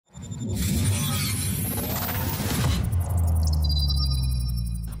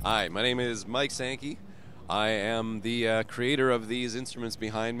Hi, my name is Mike Sankey. I am the creator of these instruments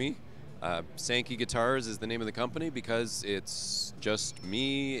behind me. Sankey Guitars is the name of the company because it's just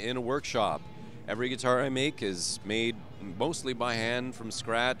me in a workshop. Every guitar I make is made mostly by hand from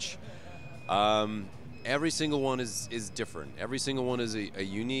scratch. Every single one is different. Every single one is a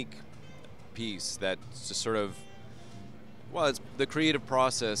unique piece that just sort of, well, the creative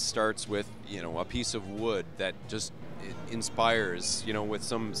process starts with, a piece of wood that just inspires, with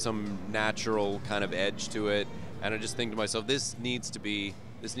some natural kind of edge to it, and I just think to myself, this needs to be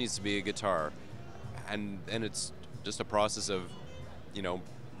a guitar, and it's just a process of,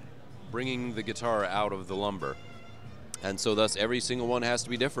 bringing the guitar out of the lumber, and so thus every single one has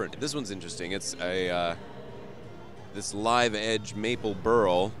to be different. This one's interesting. It's a this live edge maple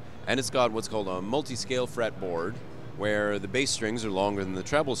burl, and it's got what's called a multi-scale fretboard, where the bass strings are longer than the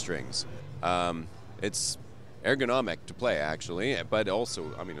treble strings. It's ergonomic to play, actually, but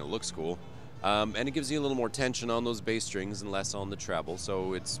also, it looks cool. And it gives you a little more tension on those bass strings and less on the treble,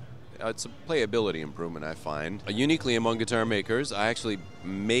 so it's a playability improvement, I find. Uniquely among guitar makers, I actually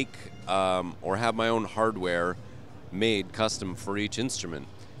make or have my own hardware made custom for each instrument.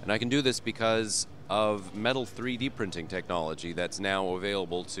 And I can do this because of metal 3D printing technology that's now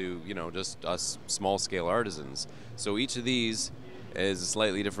available to, just us small-scale artisans. So each of these is a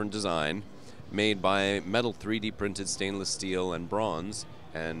slightly different design, made by metal 3D printed stainless steel and bronze,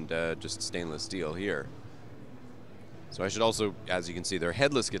 and just stainless steel here. So I should also, as you can see, they're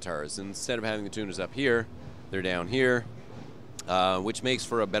headless guitars. Instead of having the tuners up here, they're down here, which makes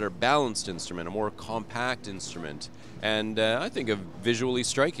for a better balanced instrument, a more compact instrument, and I think a visually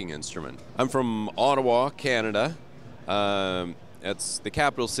striking instrument. I'm from Ottawa, Canada. It's the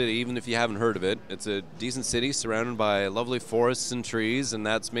capital city, even if you haven't heard of it. It's a decent city surrounded by lovely forests and trees, and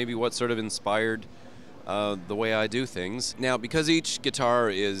that's maybe what sort of inspired the way I do things. Now, because each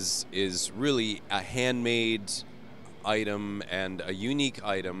guitar is really a handmade item and a unique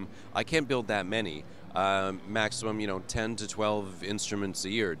item, I can't build that many. Maximum, 10 to 12 instruments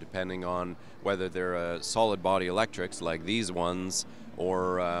a year, depending on whether they're solid body electrics like these ones,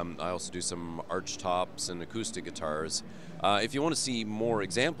 or I also do some arch tops and acoustic guitars. If you want to see more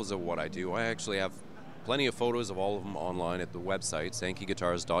examples of what I do, I actually have plenty of photos of all of them online at the website,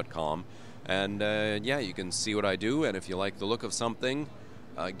 sankeyguitars.com. And yeah, you can see what I do, and if you like the look of something,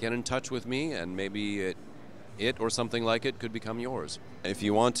 get in touch with me, and maybe it or something like it could become yours. If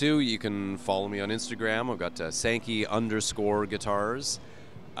you want to, you can follow me on Instagram. I've got Sankey_guitars.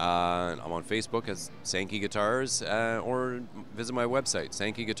 I'm on Facebook as Sankey Guitars, or visit my website,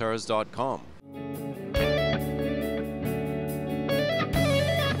 sankeyguitars.com.